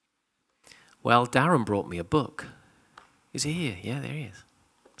Well, Darren brought me a book. Is he here? Yeah, there he is.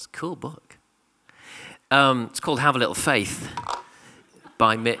 It's a cool book. It's called Have a Little Faith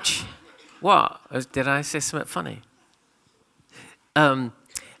by Mitch. What? Did I say something funny? And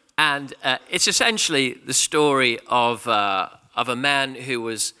it's essentially the story of a man who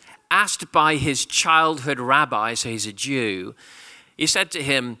was asked by his childhood rabbi, so he's a Jew. He said to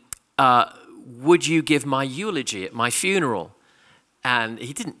him, would you give my eulogy at my funeral? And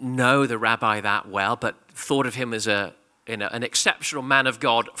he didn't know the rabbi that well, but thought of him as an exceptional man of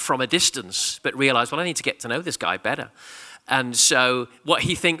God from a distance, but realized, well, I need to get to know this guy better. And so what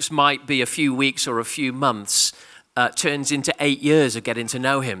he thinks might be a few weeks or a few months turns into 8 years of getting to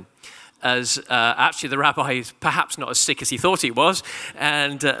know him. As actually the rabbi is perhaps not as sick as he thought he was,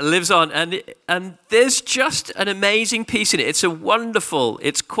 and lives on. And there's just an amazing piece in it.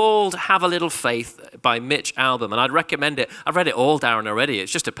 It's called Have a Little Faith by Mitch Albom, and I'd recommend it. I've read it all, Darren, already.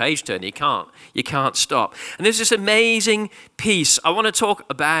 It's just a page turn. You can't stop. And there's this amazing piece. I want to talk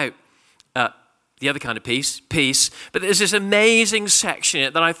about the other kind of peace, but there's this amazing section in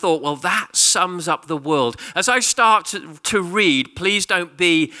it that I thought, well, that sums up the world. As I start to read, please don't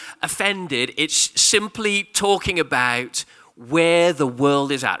be offended. It's simply talking about where the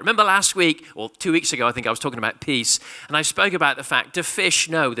world is at. Remember last week, or 2 weeks ago, I think I was talking about peace, and I spoke about the fact, do fish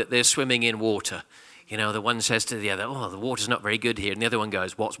know that they're swimming in water? You know, the one says to the other, oh, the water's not very good here, and the other one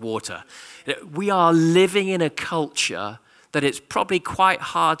goes, what's water? We are living in a culture that it's probably quite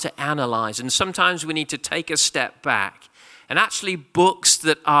hard to analyze. And sometimes we need to take a step back. And actually books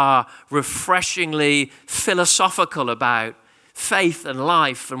that are refreshingly philosophical about faith and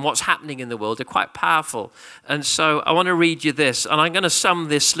life and what's happening in the world are quite powerful. And so I want to read you this. And I'm going to sum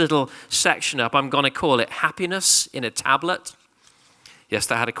this little section up. I'm going to call it Happiness in a Tablet. Yes,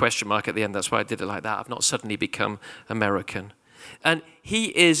 that had a question mark at the end. That's why I did it like that. I've not suddenly become American. And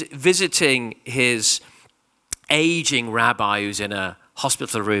he is visiting his aging rabbi who's in a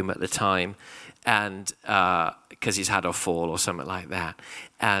hospital room at the time, and because he's had a fall or something like that.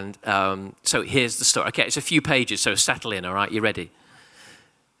 And so here's the story. Okay, it's a few pages, so settle in, all right? You ready?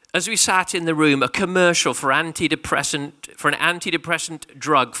 As we sat in the room, a commercial for an antidepressant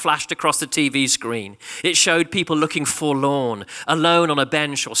drug flashed across the TV screen. It showed people looking forlorn, alone on a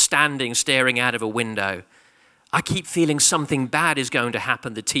bench or standing, staring out of a window. I keep feeling something bad is going to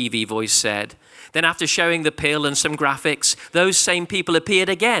happen, the TV voice said. Then after showing the pill and some graphics, those same people appeared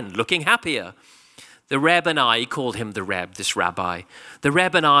again, looking happier. The Reb and I, he called him the Reb, this rabbi. The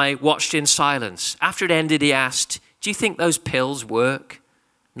Reb and I watched in silence. After it ended, he asked, do you think those pills work?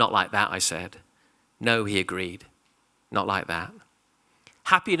 Not like that, I said. No, he agreed. Not like that.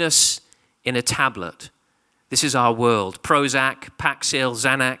 Happiness in a tablet. This is our world. Prozac, Paxil,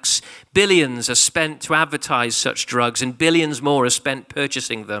 Xanax. Billions are spent to advertise such drugs, and billions more are spent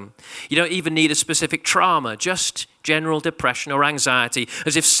purchasing them. You don't even need a specific trauma, just general depression or anxiety,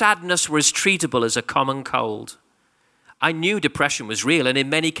 as if sadness were as treatable as a common cold. I knew depression was real and in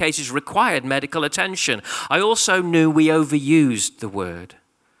many cases required medical attention. I also knew we overused the word.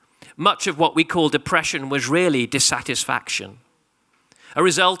 Much of what we call depression was really dissatisfaction. A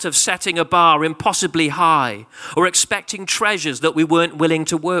result of setting a bar impossibly high or expecting treasures that we weren't willing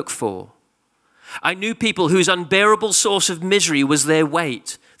to work for. I knew people whose unbearable source of misery was their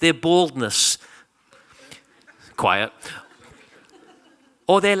weight, their baldness, quiet,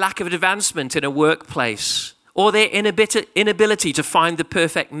 or their lack of advancement in a workplace, or their inability to find the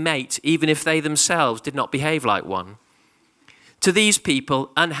perfect mate, even if they themselves did not behave like one. To these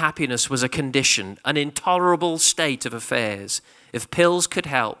people, unhappiness was a condition, an intolerable state of affairs. If pills could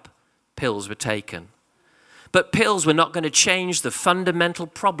help, pills were taken. But pills were not going to change the fundamental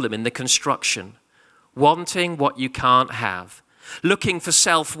problem in the construction. Wanting what you can't have. Looking for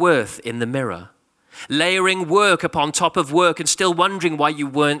self-worth in the mirror. Layering work upon top of work and still wondering why you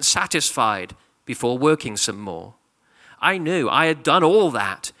weren't satisfied before working some more. I knew I had done all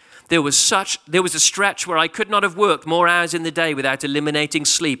that. There was a stretch where I could not have worked more hours in the day without eliminating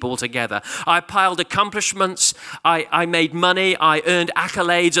sleep altogether. I piled accomplishments, I made money, I earned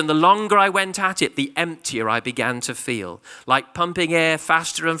accolades, and the longer I went at it, the emptier I began to feel, like pumping air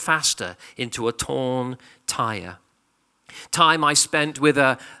faster and faster into a torn tire. Time I spent with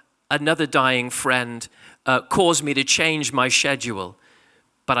another dying friend caused me to change my schedule.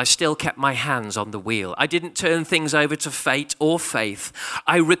 But I still kept my hands on the wheel. I didn't turn things over to fate or faith.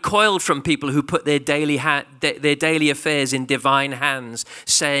 I recoiled from people who put their daily affairs in divine hands,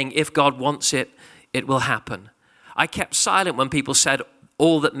 saying, if God wants it, it will happen. I kept silent when people said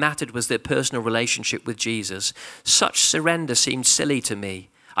all that mattered was their personal relationship with Jesus. Such surrender seemed silly to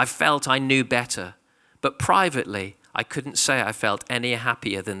me. I felt I knew better. But privately, I couldn't say I felt any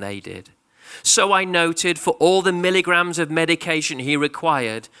happier than they did. So I noted, for all the milligrams of medication he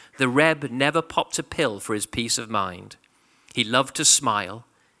required, the Reb never popped a pill for his peace of mind. He loved to smile.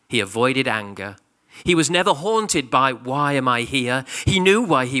 He avoided anger. He was never haunted by, why am I here? He knew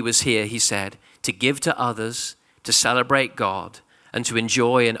why he was here, he said, to give to others, to celebrate God, and to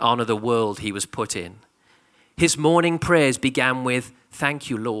enjoy and honor the world he was put in. His morning prayers began with, thank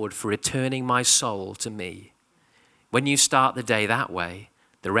you, Lord, for returning my soul to me. When you start the day that way,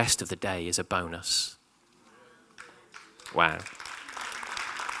 the rest of the day is a bonus. Wow.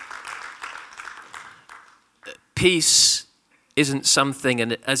 Peace isn't something,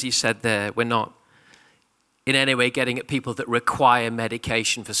 and as you said there, we're not in any way getting at people that require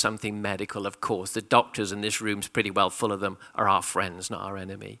medication for something medical, of course. The doctors in this room's pretty well full of them are our friends, not our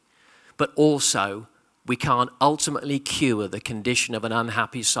enemy. But also, we can't ultimately cure the condition of an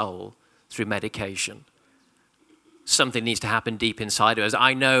unhappy soul through medication. Something needs to happen deep inside of us.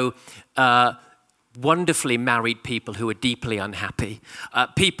 I know wonderfully married people who are deeply unhappy.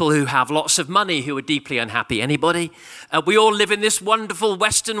 People who have lots of money who are deeply unhappy. Anybody? We all live in this wonderful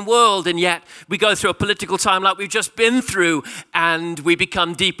Western world, and yet we go through a political time like we've just been through, and we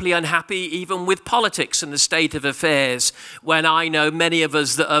become deeply unhappy even with politics and the state of affairs. When I know many of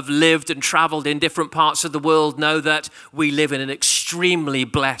us that have lived and traveled in different parts of the world know that we live in an extremely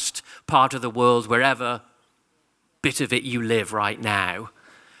blessed part of the world, wherever bit of it you live right now.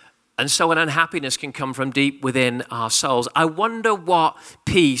 And so an unhappiness can come from deep within our souls. I wonder what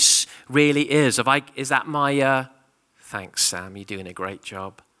peace really is. Is that my... Thanks, Sam. You're doing a great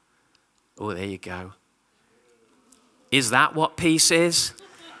job. Oh, there you go. Is that what peace is?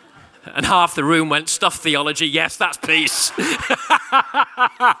 And half the room went, stuff theology. Yes, that's peace.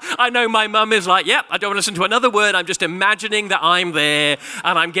 I know my mum is like, yep, I don't want to listen to another word. I'm just imagining that I'm there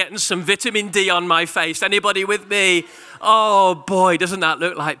and I'm getting some vitamin D on my face. Anybody with me? Oh boy, doesn't that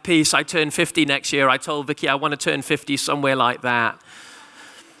look like peace? I turn 50 next year. I told Vicky I want to turn 50 somewhere like that.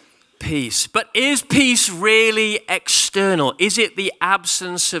 Peace. But is peace really external? Is it the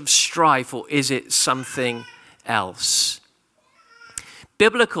absence of strife, or is it something else?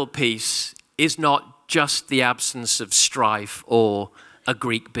 Biblical peace is not just the absence of strife or a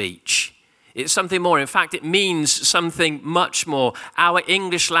Greek beach. It's something more. In fact, it means something much more. Our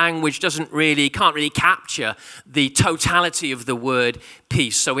English language can't really capture the totality of the word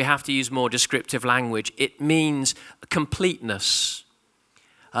peace, so we have to use more descriptive language. It means completeness,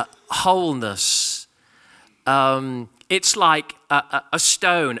 wholeness. It's like a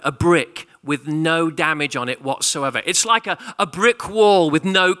stone, a brick with no damage on it whatsoever. It's like a brick wall with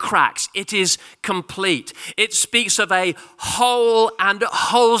no cracks. It is complete. It speaks of a whole and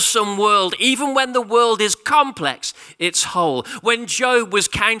wholesome world. Even when the world is complex, it's whole. When Job was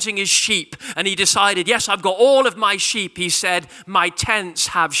counting his sheep and he decided, yes, I've got all of my sheep, he said, my tents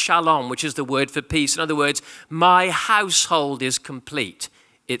have shalom, which is the word for peace. In other words, my household is complete.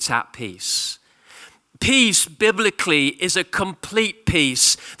 It's at peace. Peace, biblically, is a complete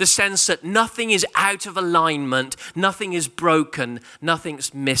peace, the sense that nothing is out of alignment, nothing is broken,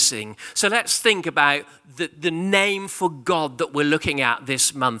 nothing's missing. So let's think about the name for God that we're looking at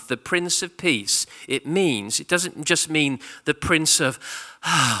this month, the Prince of Peace. It doesn't just mean the Prince of,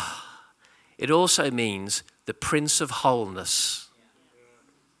 it also means the Prince of Wholeness.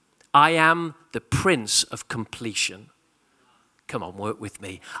 I am the Prince of Completion. Come on, work with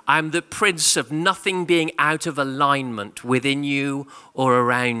me. I'm the Prince of nothing being out of alignment within you or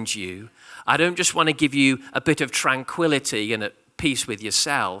around you. I don't just want to give you a bit of tranquility and at peace with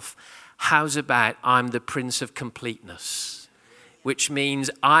yourself. How's about I'm the Prince of Completeness, which means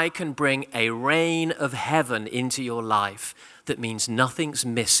I can bring a rain of heaven into your life that means nothing's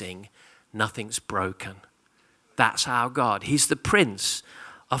missing, nothing's broken. That's our God. He's the Prince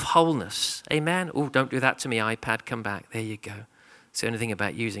of Wholeness. Amen? Oh, don't do that to me, iPad. Come back. There you go. It's the only thing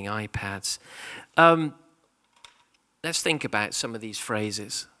about using iPads. Let's think about some of these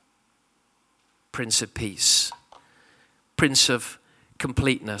phrases. Prince of Peace. Prince of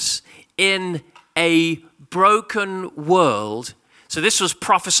Completeness. In a broken world, so this was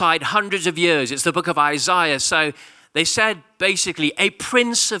prophesied hundreds of years. It's the book of Isaiah. So they said basically a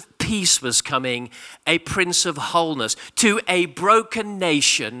Prince of Peace was coming, a Prince of Wholeness. To a broken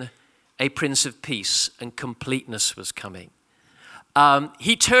nation, a Prince of Peace and completeness was coming.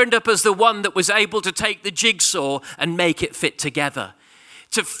 He turned up as the one that was able to take the jigsaw and make it fit together.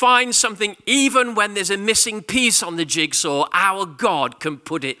 To find something, even when there's a missing piece on the jigsaw, our God can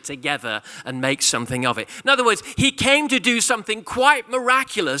put it together and make something of it. In other words, he came to do something quite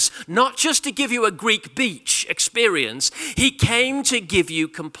miraculous, not just to give you a Greek beach experience. He came to give you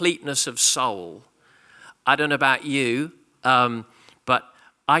completeness of soul. I don't know about you, but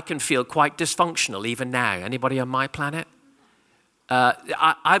I can feel quite dysfunctional even now. Anybody on my planet?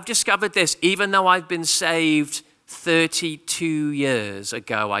 I've discovered this, even though I've been saved 32 years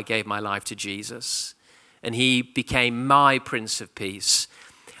ago, I gave my life to Jesus, and he became my Prince of Peace.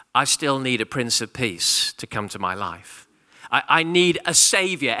 I still need a Prince of Peace to come to my life. I need a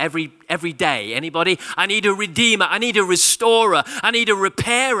savior every day. Anybody? I need a redeemer. I need a restorer. I need a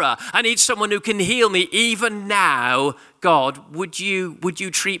repairer. I need someone who can heal me even now. God, would you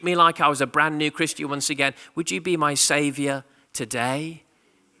treat me like I was a brand new Christian once again? Would you be my savior today?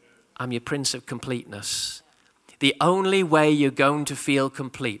 I'm your Prince of Completeness. The only way you're going to feel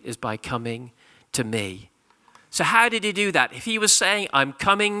complete is by coming to me. So how did he do that? If he was saying, I'm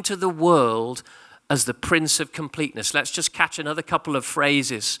coming to the world as the Prince of Completeness. Let's just catch another couple of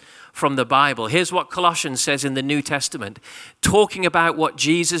phrases from the Bible. Here's what Colossians says in the New Testament, talking about what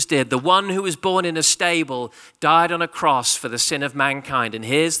Jesus did. The one who was born in a stable died on a cross for the sin of mankind. And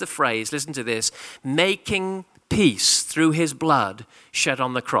here's the phrase, listen to this, making peace through his blood shed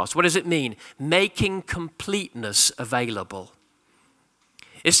on the cross. What does it mean? Making completeness available.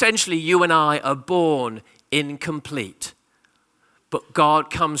 Essentially, you and I are born incomplete. But God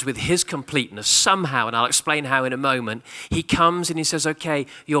comes with his completeness somehow, and I'll explain how in a moment. He comes and he says, okay,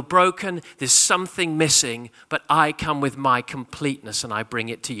 you're broken, there's something missing, but I come with my completeness and I bring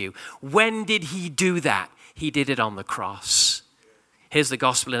it to you. When did he do that? He did it on the cross. Here's the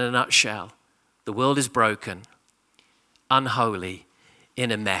gospel in a nutshell. The world is broken, unholy,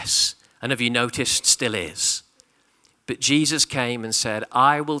 in a mess. And have you noticed, still is. But Jesus came and said,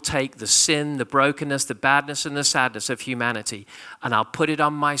 I will take the sin, the brokenness, the badness, and the sadness of humanity, and I'll put it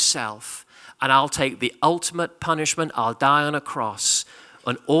on myself, and I'll take the ultimate punishment. I'll die on a cross,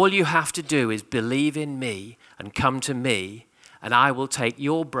 and all you have to do is believe in me and come to me, and I will take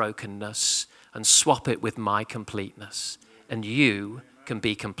your brokenness and swap it with my completeness, and you can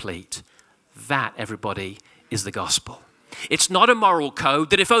be complete. That, everybody, is the gospel. It's not a moral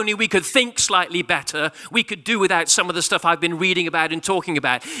code that if only we could think slightly better, we could do without some of the stuff I've been reading about and talking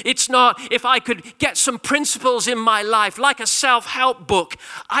about. It's not if I could get some principles in my life, like a self-help book,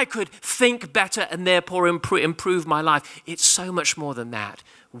 I could think better and therefore improve my life. It's so much more than that.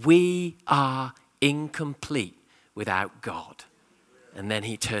 We are incomplete without God. And then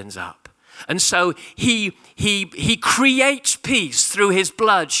he turns up. And so he creates peace through his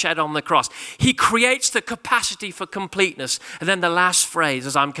blood shed on the cross. He creates the capacity for completeness. And then the last phrase,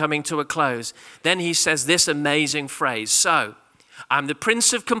 as I'm coming to a close, then he says this amazing phrase. So, I'm the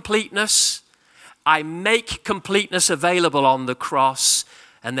Prince of Completeness. I make completeness available on the cross.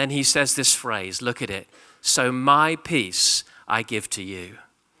 And then he says this phrase, look at it. So my peace I give to you.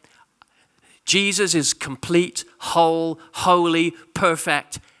 Jesus is complete, whole, holy,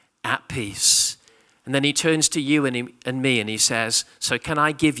 perfect, at peace. And then he turns to you and me and he says, so can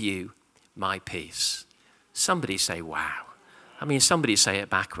I give you my peace? Somebody say, wow. I mean, somebody say it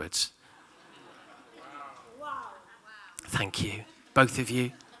backwards. Wow. Thank you, both of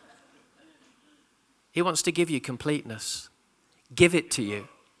you. He wants to give you completeness. Give it to you.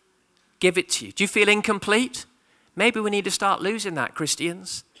 Give it to you. Do you feel incomplete? Maybe we need to start losing that,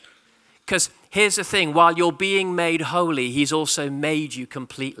 Christians. Because here's the thing, while you're being made holy, he's also made you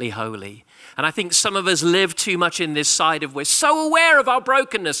completely holy. And I think some of us live too much in this side of we're so aware of our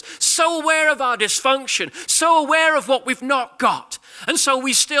brokenness, so aware of our dysfunction, so aware of what we've not got. And so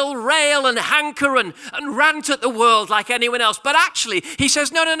we still rail and hanker and rant at the world like anyone else. But actually, he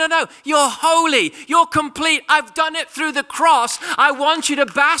says, no, you're holy, you're complete. I've done it through the cross. I want you to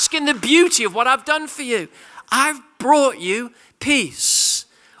bask in the beauty of what I've done for you. I've brought you peace.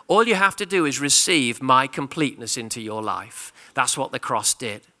 All you have to do is receive my completeness into your life. That's what the cross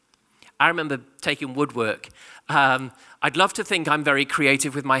did. I remember taking woodwork. I'd love to think I'm very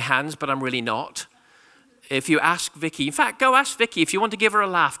creative with my hands, but I'm really not. If you ask Vicky, in fact, go ask Vicky. If you want to give her a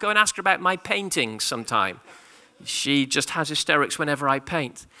laugh, go and ask her about my paintings sometime. She just has hysterics whenever I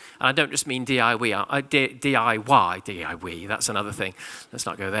paint. And I don't just mean DIY. DIY, that's another thing. Let's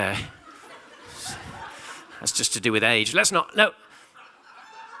not go there. That's just to do with age. No.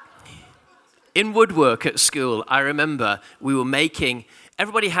 In woodwork at school, I remember we were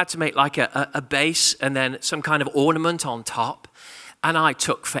everybody had to make like a base and then some kind of ornament on top. And I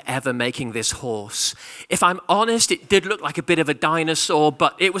took forever making this horse. If I'm honest, it did look like a bit of a dinosaur,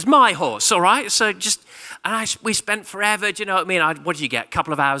 but it was my horse, all right? So we spent forever, do you know what I mean? What did you get? A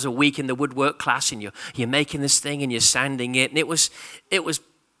couple of hours a week in the woodwork class and you're making this thing and you're sanding it. And it was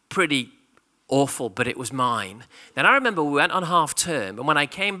pretty awful, but it was mine. Then I remember we went on half term, and when I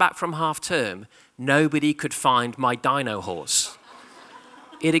came back from half term, nobody could find my dino horse.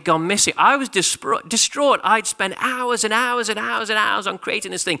 it had gone missing. I was distraught. I'd spent hours and hours and hours and hours on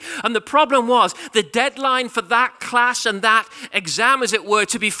creating this thing. And the problem was the deadline for that class and that exam, as it were,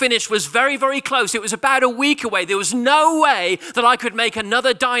 to be finished was very, very close. It was about a week away. There was no way that I could make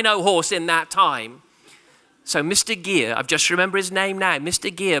another dino horse in that time. So Mr. Gear, I've just remembered his name now,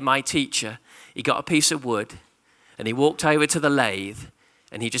 Mr. Gear, my teacher, he got a piece of wood and he walked over to the lathe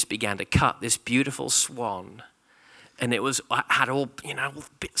and he just began to cut this beautiful swan. And it had all,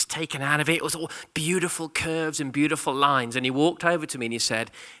 bits taken out of it. It was all beautiful curves and beautiful lines. And he walked over to me and he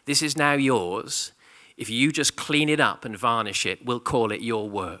said, "This is now yours. If you just clean it up and varnish it, we'll call it your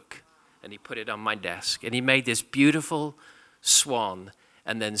work." And he put it on my desk. And he made this beautiful swan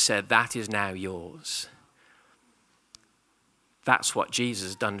and then said, "That is now yours." That's what Jesus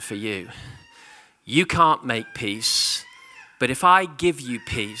has done for you. You can't make peace, but if I give you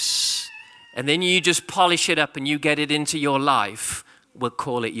peace, and then you just polish it up and you get it into your life, we'll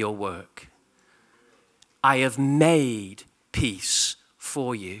call it your work. I have made peace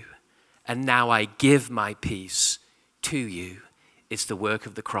for you, and now I give my peace to you. It's the work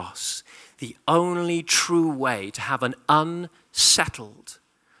of the cross. The only true way to have an unsettled,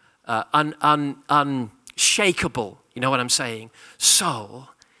 unshakable, you know what I'm saying,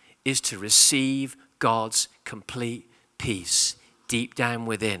 soul is to receive God's complete peace deep down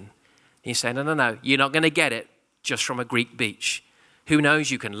within. He's saying, no, you're not going to get it just from a Greek beach. Who knows,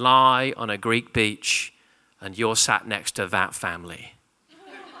 you can lie on a Greek beach and you're sat next to that family.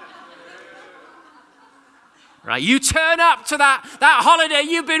 Right? You turn up to that holiday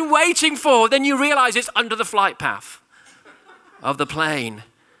you've been waiting for, then you realize it's under the flight path of the plane.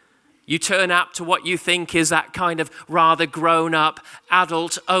 You turn up to what you think is that kind of rather grown-up,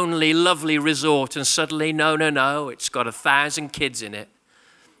 adult-only, lovely resort, and suddenly, no, it's got 1,000 kids in it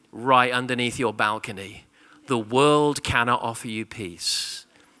right underneath your balcony. The world cannot offer you peace,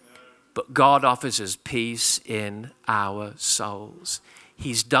 but God offers us peace in our souls.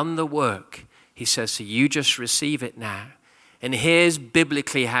 He's done the work. He says, so you just receive it now. And here's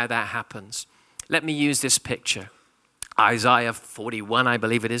biblically how that happens. Let me use this picture. Isaiah 41, I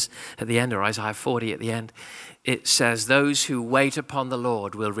believe it is, at the end, or Isaiah 40 at the end. It says, those who wait upon the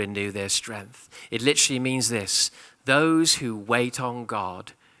Lord will renew their strength. It literally means this: those who wait on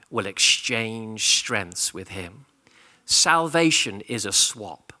God will exchange strengths with him. Salvation is a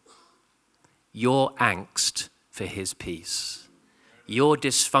swap. Your angst for his peace. Your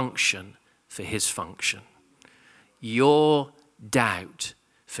dysfunction for his function. Your doubt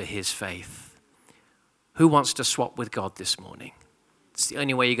for his faith. Who wants to swap with God this morning? It's the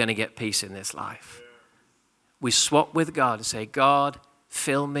only way you're going to get peace in this life. We swap with God and say, God,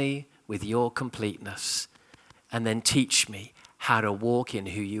 fill me with your completeness and then teach me how to walk in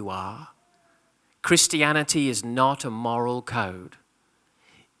who you are. Christianity is not a moral code.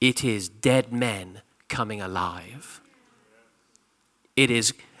 It is dead men coming alive. It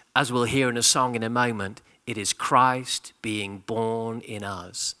is, as we'll hear in a song in a moment, it is Christ being born in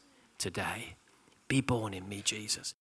us today. Be born in me, Jesus.